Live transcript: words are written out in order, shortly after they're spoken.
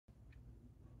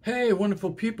Hey,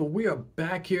 wonderful people. We are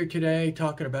back here today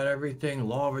talking about everything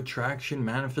law of attraction,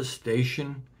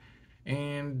 manifestation.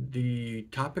 And the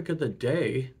topic of the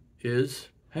day is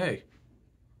hey,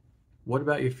 what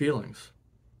about your feelings?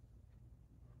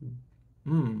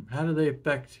 How do they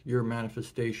affect your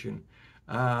manifestation?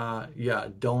 Yeah,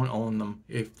 don't own them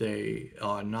if they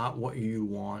are not what you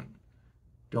want.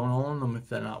 Don't own them if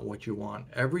they're not what you want.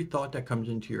 Every thought that comes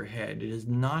into your head, it does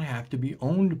not have to be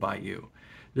owned by you.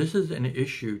 This is an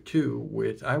issue too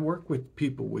with, I work with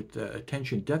people with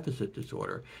attention deficit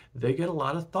disorder. They get a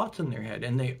lot of thoughts in their head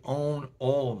and they own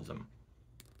all of them,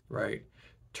 right?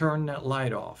 Turn that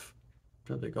light off.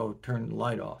 So they go turn the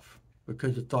light off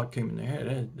because the thought came in their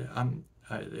head.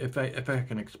 If I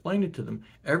can explain it to them,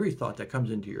 every thought that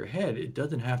comes into your head, it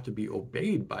doesn't have to be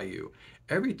obeyed by you.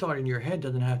 Every thought in your head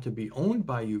doesn't have to be owned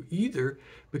by you either,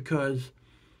 because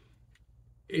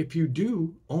if you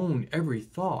do own every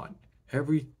thought,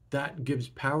 every that gives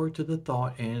power to the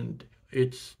thought, and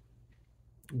it's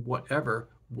whatever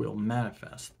will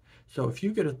manifest. So if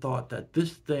you get a thought that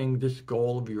this thing, this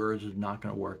goal of yours is not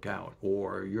going to work out,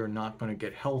 or you're not going to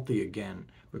get healthy again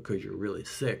because you're really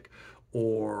sick,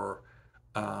 or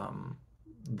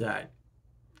that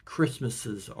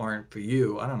Christmases aren't for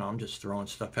you. I don't know. I'm just throwing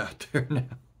stuff out there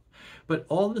now. But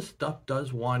all this stuff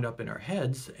does wind up in our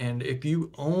heads. And if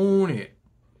you own it,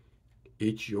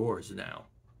 it's yours now.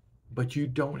 But you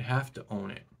don't have to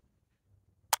own it.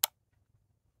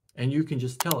 And you can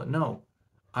just tell it, no,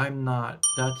 I'm not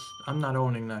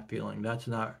owning that feeling. That's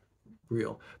not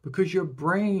real. Because your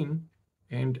brain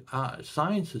and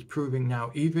science is proving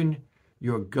now, even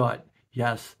your gut,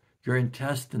 yes, your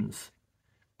intestines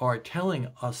are telling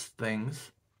us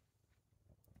things.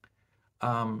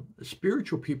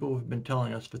 Spiritual people have been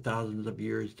telling us for thousands of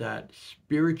years that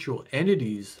spiritual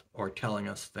entities are telling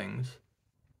us things.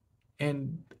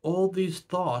 And all these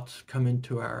thoughts come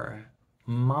into our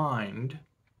mind,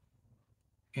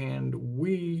 and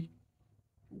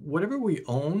whatever we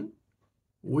own,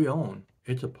 we own.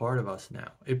 It's a part of us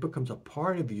now. It becomes a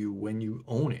part of you when you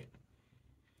own it.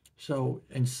 So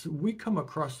we come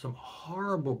across some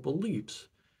horrible beliefs,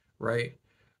 right?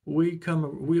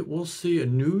 We'll see a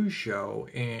news show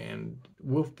and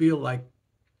we'll feel like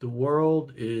the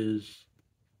world is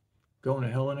going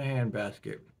to hell in a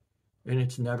handbasket and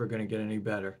it's never going to get any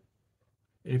better.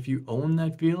 And if you own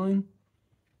that feeling,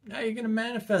 now you're going to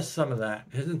manifest some of that.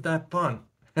 Isn't that fun?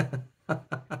 And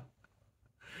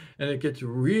it gets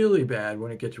really bad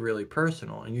when it gets really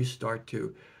personal and you start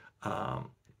to um,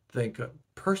 think of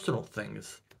personal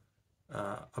things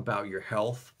about your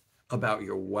health, about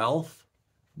your wealth.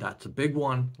 That's a big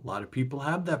one. A lot of people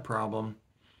have that problem.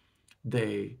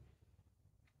 They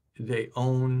they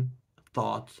own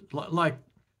thoughts like,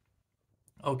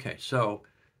 okay, so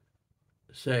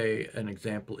say an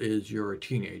example is you're a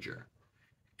teenager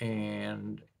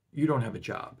and you don't have a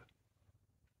job.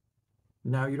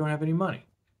 Now you don't have any money.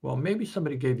 Well, maybe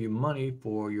somebody gave you money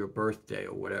for your birthday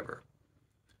or whatever,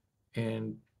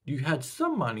 and you had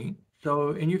some money, so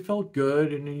and you felt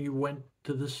good, and then you went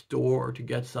to the store to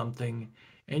get something,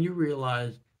 and you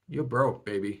realized you're broke,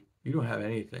 baby. You don't have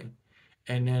anything.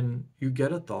 And then you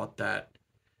get a thought that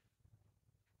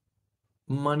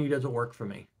money doesn't work for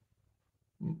me.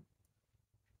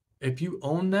 If you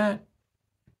own that,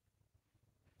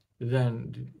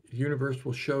 then the universe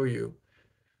will show you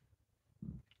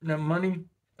now money,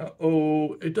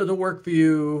 oh, it doesn't work for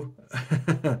you,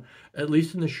 at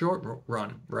least in the short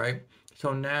run, right?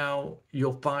 So now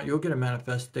you'll get a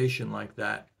manifestation like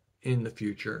that in the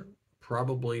future,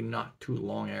 probably not too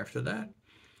long after that.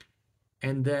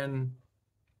 And then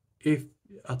if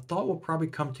a thought will probably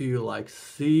come to you like,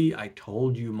 see, I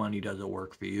told you money doesn't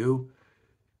work for you.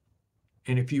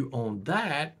 And if you own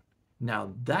that,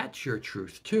 now that's your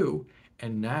truth too.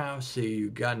 And now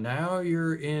see, now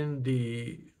you're in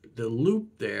the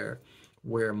loop there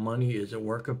where money isn't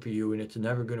working for you and it's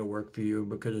never going to work for you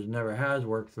because it never has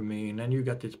worked for me. And then you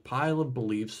got this pile of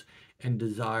beliefs and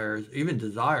desires, even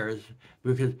desires,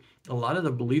 because a lot of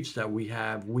the beliefs that we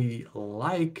have, we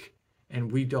like,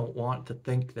 and we don't want to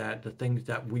think that the things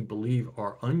that we believe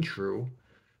are untrue.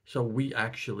 So we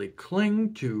actually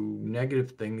cling to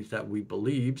negative things that we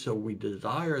believe. So we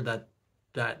desire that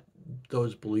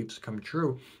those beliefs come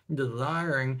true.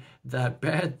 Desiring that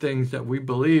bad things that we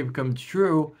believe come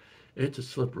true, it's a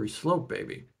slippery slope,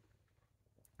 baby.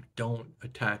 Don't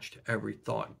attach to every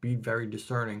thought. Be very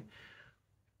discerning.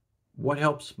 What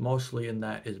helps mostly in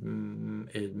that is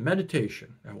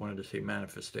meditation. I wanted to say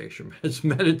manifestation, but it's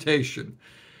meditation.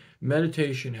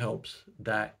 Meditation helps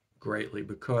that greatly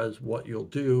because what you'll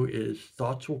do is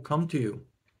thoughts will come to you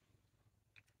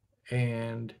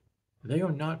and they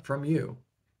are not from you.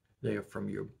 They are from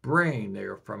your brain. They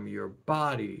are from your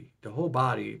body. The whole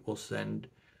body will send,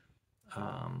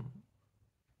 um,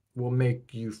 will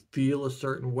make you feel a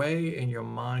certain way, and your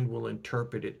mind will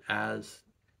interpret it as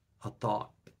a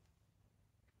thought.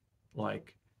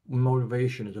 Like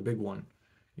motivation is a big one.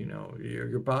 You know,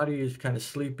 your body is kind of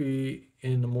sleepy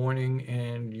in the morning,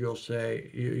 and you'll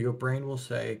say, your brain will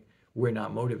say, we're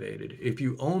not motivated. If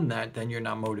you own that, then you're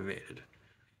not motivated.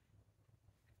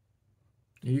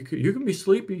 You can be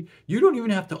sleepy. You don't even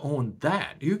have to own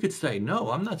that. You could say,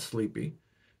 no, I'm not sleepy.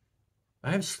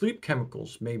 I have sleep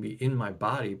chemicals maybe in my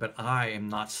body, but I am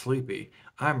not sleepy.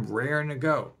 I'm raring to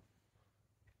go.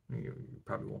 You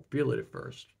probably won't feel it at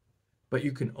first, but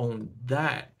you can own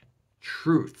that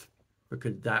truth,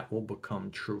 because that will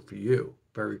become true for you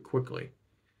very quickly.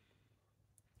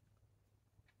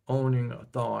 Owning a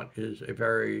thought is a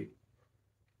very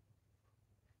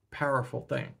powerful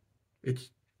thing. It's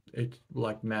it's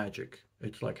like magic.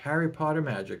 It's like Harry Potter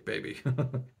magic, baby.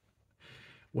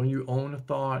 When you own a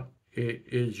thought, it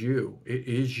is you. It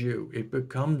is you. It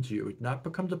becomes you. It not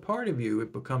becomes a part of you,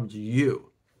 it becomes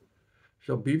you.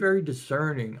 So be very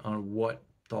discerning on what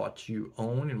thoughts you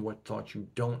own and what thoughts you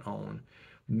don't own.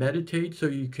 Meditate so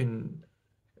you can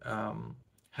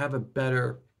have a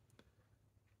better,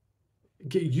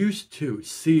 get used to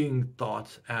seeing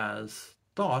thoughts as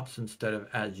thoughts instead of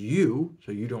as you,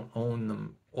 so you don't own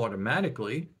them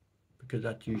automatically, because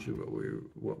that's usually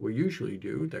what we usually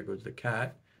do. There goes the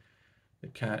cat. The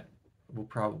cat will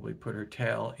probably put her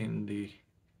tail in the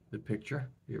picture.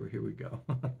 Here we go.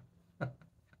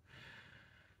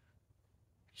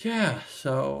 Yeah,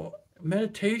 so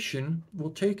meditation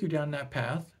will take you down that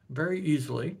path very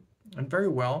easily and very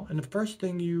well. And the first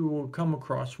thing you will come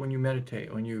across when you meditate,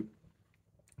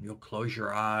 you'll close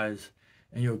your eyes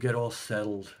and you'll get all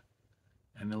settled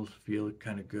and it'll feel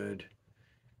kind of good.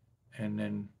 And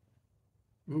then,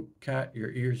 oop, cat,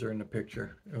 your ears are in the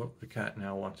picture. Oh, the cat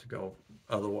now wants to go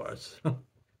otherwise.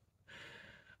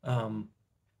 um,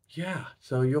 yeah,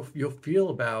 so you'll feel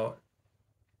about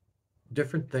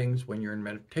different things when you're in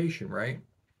meditation, right?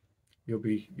 You'll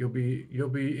be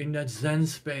in that Zen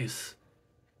space,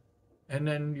 and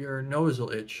then your nose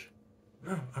will itch.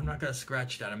 Oh, I'm not gonna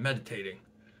scratch that. I'm meditating.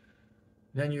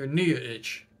 Then your knee will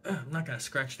itch. Oh, I'm not gonna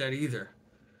scratch that either.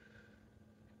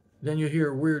 Then you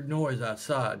hear a weird noise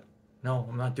outside. No,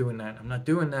 I'm not doing that. I'm not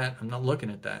doing that. I'm not looking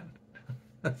at that.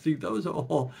 See, those are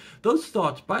all those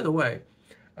thoughts. By the way,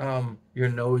 your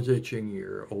nose itching,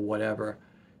 or whatever,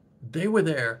 they were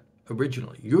there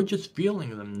originally. You're just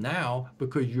feeling them now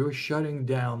because you're shutting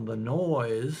down the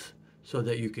noise so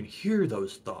that you can hear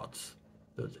those thoughts,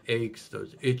 those aches,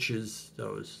 those itches,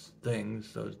 those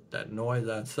things, that noise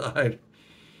outside.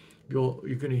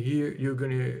 You're gonna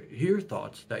hear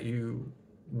thoughts that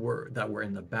were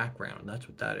in the background. That's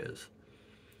what that is.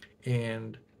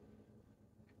 And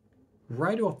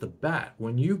right off the bat,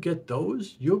 when you get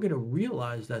those, you're going to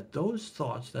realize that those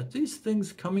thoughts, that these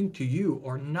things coming to you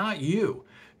are not you.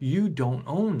 You don't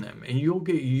own them. And you'll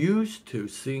get used to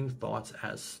seeing thoughts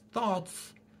as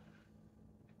thoughts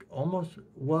almost,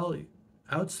 well,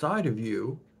 outside of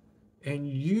you. And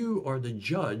you are the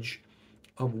judge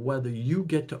of whether you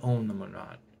get to own them or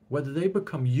not, whether they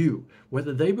become you,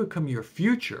 whether they become your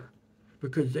future,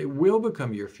 because they will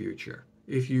become your future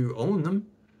if you own them.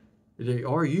 They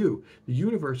are you. The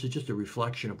universe is just a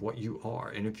reflection of what you are.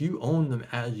 And if you own them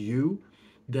as you,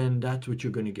 then that's what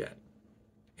you're going to get.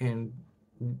 And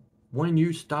when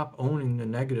you stop owning the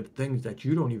negative things that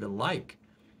you don't even like,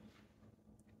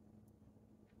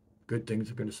 good things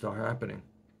are going to start happening.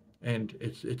 And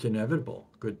it's inevitable.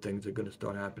 Good things are going to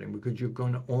start happening because you're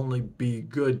going to only be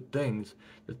good things,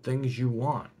 the things you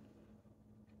want.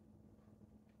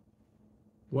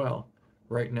 Well,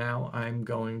 right now I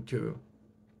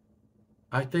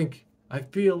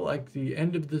feel like the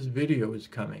end of this video is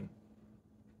coming.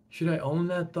 Should I own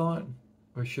that thought,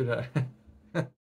 or should I?